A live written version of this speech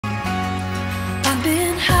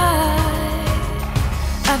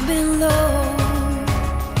been low.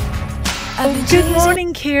 Oh, good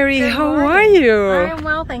morning, Carrie. How are you? I am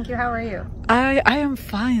well, thank you. How are you? I am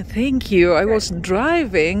fine, thank you. I was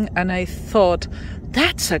driving and I thought,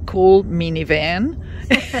 that's a cool minivan.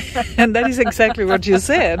 And that is exactly what you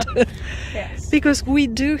said. Yes. Because we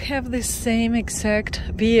do have the same exact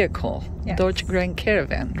vehicle, Yes. Dodge Grand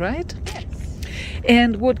Caravan, right? Yes.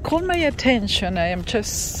 And what caught my attention, I am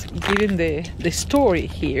just giving the story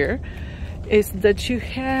here, is that you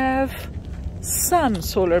have some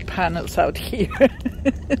solar panels out here.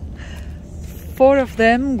 4 of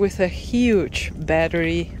them with a huge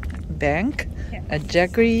battery bank, Yes. a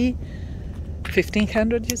Jackery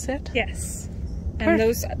 1500, you said? Yes. And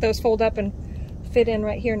those fold up and fit in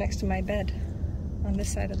right here next to my bed on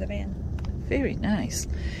this side of the van. Very nice.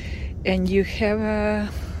 And you have a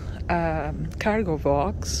cargo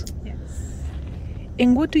box. Yes.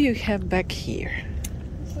 And what do you have back here?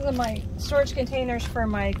 These are my storage containers for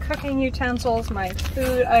my cooking utensils, my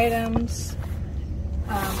food items,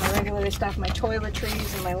 my regular stuff, my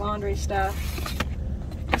toiletries and my laundry stuff,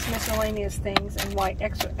 just miscellaneous things, and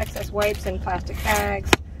excess wipes and plastic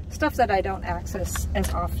bags, stuff that I don't access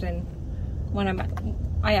as often when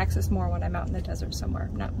I access more when I'm out in the desert somewhere,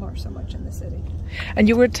 not more so much in the city. And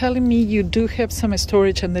you were telling me you do have some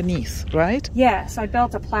storage underneath, right? Yes, I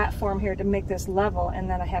built a platform here to make this level, and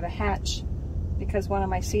then I have a hatch because one of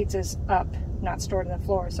my seats is up, not stored on the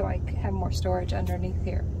floor, so I have more storage underneath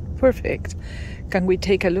here. Perfect. Can we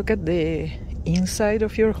take a look at the inside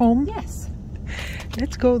of your home? Yes.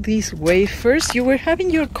 Let's go this way first. You were having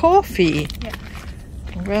your coffee. Yeah.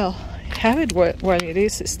 Well, have it while it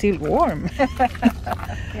is still warm.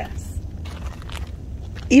 Yes.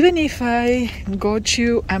 Even if I got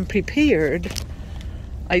you unprepared,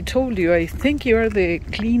 I told you I think you are the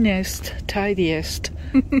cleanest, tidiest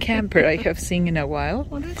camper I have seen in a while.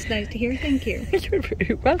 Well, that's nice to hear. Thank you. You're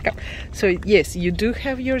very welcome. So yes, you do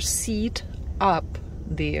have your seat up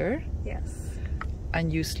there. Yes.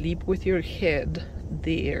 And you sleep with your head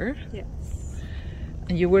there. Yes.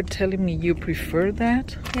 And you were telling me you prefer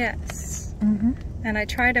that? Yes. Mm-hmm. And I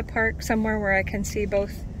try to park somewhere where I can see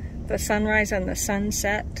both the sunrise and the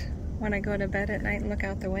sunset when I go to bed at night and look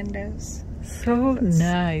out the windows. So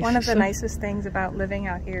nice. One of the nicest things about living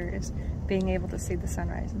out here is being able to see the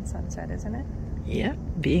sunrise and sunset, isn't it? Yeah,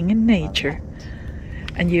 being in nature.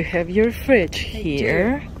 And you have your fridge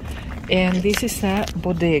here. And this is a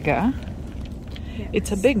bodega. Yes.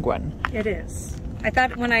 It's a big one. It is. I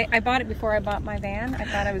thought when I bought it before I bought my van, I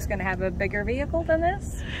thought I was going to have a bigger vehicle than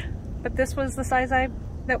this. But this was the size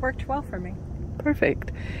that worked well for me.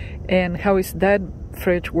 Perfect. And how is that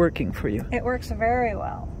fridge working for you? It works very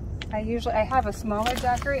well. I have a smaller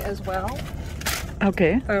Jackery as well.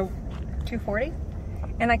 Okay. 240,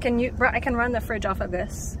 and I can run the fridge off of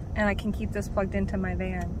this, and I can keep this plugged into my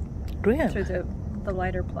van through the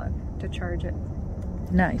lighter plug to charge it.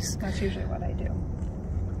 Nice. That's usually what I do.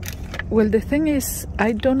 Well, the thing is,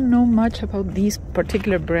 I don't know much about this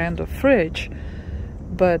particular brand of fridge,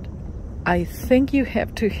 but I think you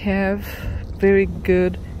have to have very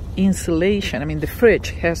good insulation. I mean, the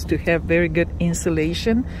fridge has to have very good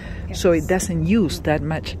insulation. Yes. So it doesn't use that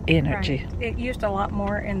much energy. Right. It used a lot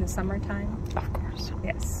more in the summertime. Of course.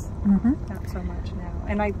 Yes. Mm-hmm. Not so much now.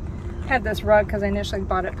 And I had this rug because I initially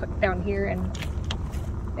bought it put down here, and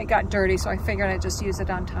it got dirty, so I figured I'd just use it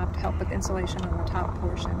on top to help with insulation on the top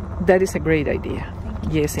portion. That is a great idea.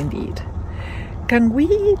 Yes, indeed. Can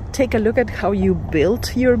we take a look at how you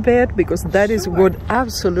built your bed? Because that is what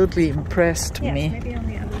absolutely impressed me. Yes, maybe on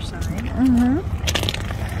the other side. Mm-hmm.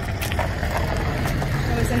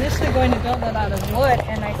 I was initially going to build it out of wood,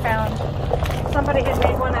 and I found somebody had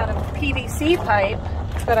made one out of PVC pipe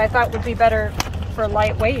that I thought would be better for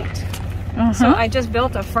lightweight. Uh-huh. So I just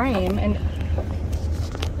built a frame, and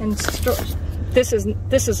this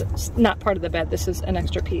is not part of the bed. This is an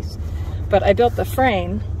extra piece. But I built the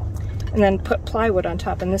frame and then put plywood on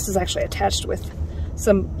top, and this is actually attached with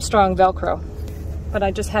some strong Velcro. But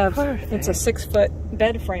I just have, it's a 6-foot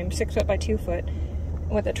bed frame, 6 foot by 2 foot,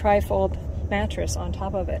 with a trifold mattress on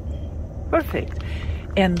top of it. Perfect.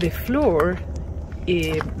 And the floor,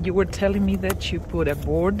 you were telling me that you put a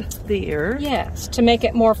board there. Yes, to make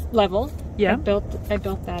it more level. Yeah. I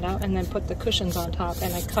built that out and then put the cushions on top,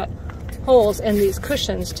 and I cut holes in these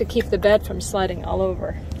cushions to keep the bed from sliding all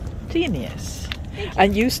over. Genius.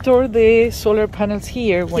 And you store the solar panels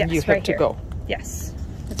here when you have to go. Yes,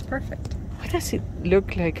 it's perfect. Why does it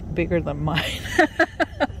look like bigger than mine?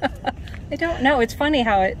 I don't know. It's funny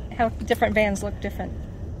how different vans look different,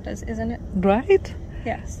 isn't it? Right?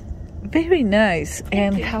 Yes. Very nice.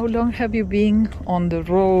 And how long have you been on the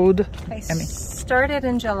road? I started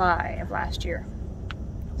in July of last year.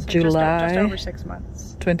 So July just over 6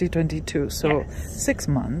 months. 2022, so Yes. 6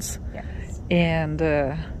 months. Yes. And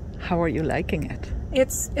how are you liking it?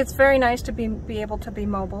 It's very nice to be able to be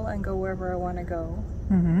mobile and go wherever I want to go.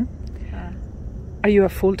 Mm-hmm. Are you a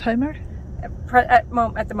full-timer?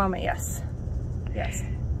 At the moment, yes. Yes.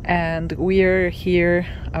 And we are here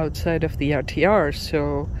outside of the RTR,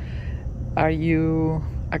 so are you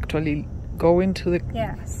actually going to the...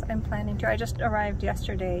 Yes, I'm planning to. I just arrived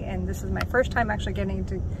yesterday, and this is my first time actually getting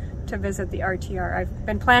to visit the RTR. I've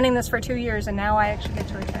been planning this for 2 years, and now I actually get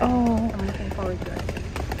to attend. Oh. I'm looking forward to it.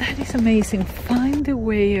 That is amazing. Find a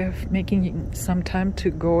way of making some time to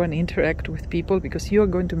go and interact with people, because you are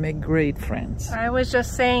going to make great friends. I was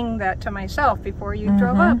just saying that to myself before you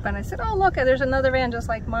drove up, and I said, oh look, there's another van just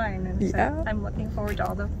like mine. And so I'm looking forward to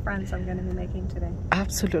all the friends I'm going to be making today.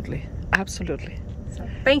 Absolutely, absolutely. So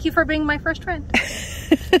thank you for being my first friend.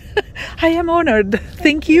 I am honored.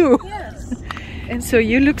 Thank you. Yes. And so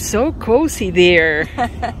you look so cozy there.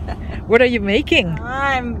 What are you making?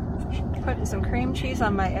 I'm putting some cream cheese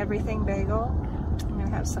on my everything bagel. I'm gonna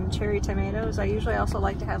have some cherry tomatoes. I usually also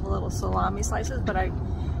like to have a little salami slices, but I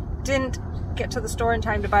didn't get to the store in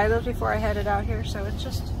time to buy those before I headed out here, so it's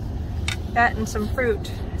just that and some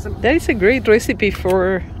fruit. That is a great recipe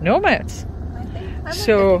for nomads. I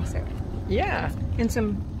So, think so. yeah. And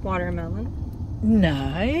some watermelon.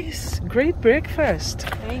 Nice. Great breakfast.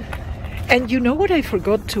 Thank you. And you know what I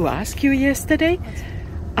forgot to ask you yesterday?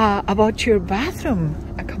 About your bathroom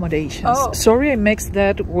accommodations. Oh. Sorry I mixed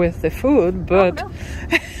that with the food, but Oh, no.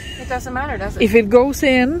 It doesn't matter, does it? if it goes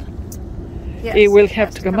in, Yes, it will have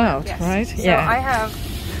has to come out, yes. right? So Yeah. I have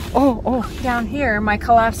Oh, down here my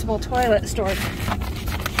collapsible toilet stored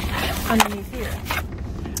underneath here.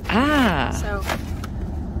 ah. So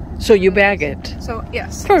So you bag it. So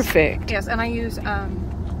yes. Perfect. Yes, and I use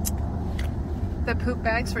the poop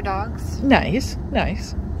bags for dogs. Nice,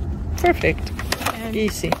 nice. Perfect. And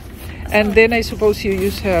Easy. And then I suppose you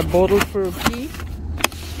use a bottle for pee?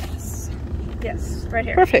 yes, right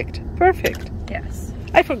here. Perfect, perfect. Yes.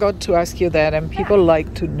 I forgot to ask you that, and people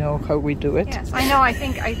like to know how we do it. Yes, I know. I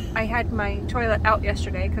think I had my toilet out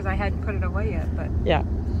yesterday because I hadn't put it away yet, but Yeah.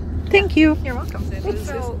 Thank you. you're welcome.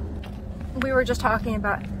 So we were just talking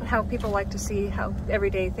about how people like to see how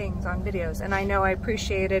everyday things on videos, and I know I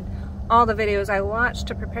appreciated all the videos I watched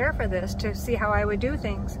to prepare for this, to see how I would do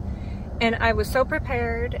things. And I was so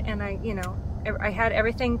prepared, and I had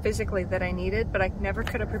everything physically that I needed, but I never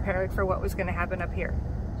could have prepared for what was going to happen up here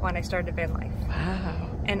when I started van life. Wow.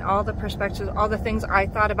 And all the perspectives, all the things I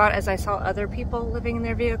thought about as I saw other people living in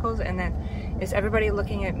their vehicles, and then is everybody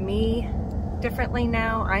looking at me differently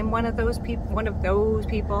now? I'm one of those people,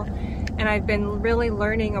 and I've been really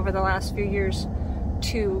learning over the last few years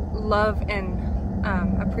to love and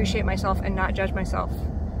appreciate myself and not judge myself,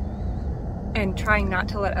 and trying not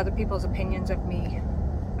to let other people's opinions of me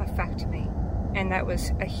affect me. And that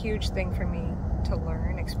was a huge thing for me to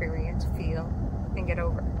learn, experience, feel, and get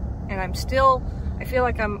over. And I feel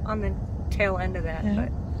like I'm on the tail end of that, but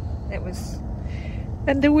it was.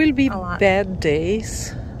 And there will be a lot. bad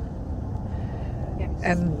days,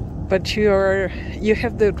 Yes. but you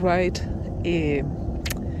have the right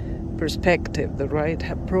perspective, the right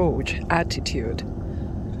approach, attitude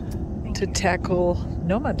to tackle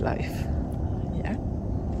nomad life. Yeah.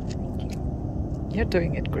 Thank you. You're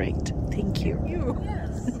doing it great. Thank you.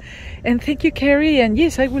 Yes. And thank you, Carrie. And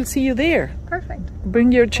yes, I will see you there. Perfect.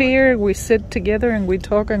 Bring your chair, we sit together and we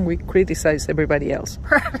talk and we criticize everybody else.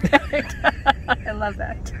 Perfect. I love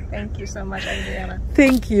that. Thank you so much, Adriana.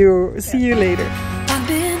 Thank you. See you later. I've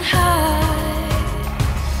been high,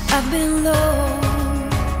 I've been low,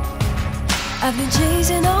 I've been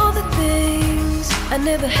chasing all the things I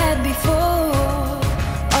never had before,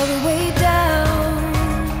 all the way down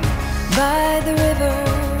by the river.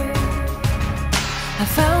 I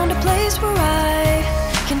found a place where I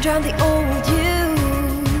can drown the old you.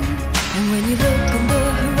 And when you look on the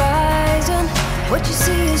horizon, what you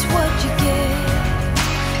see is what you get.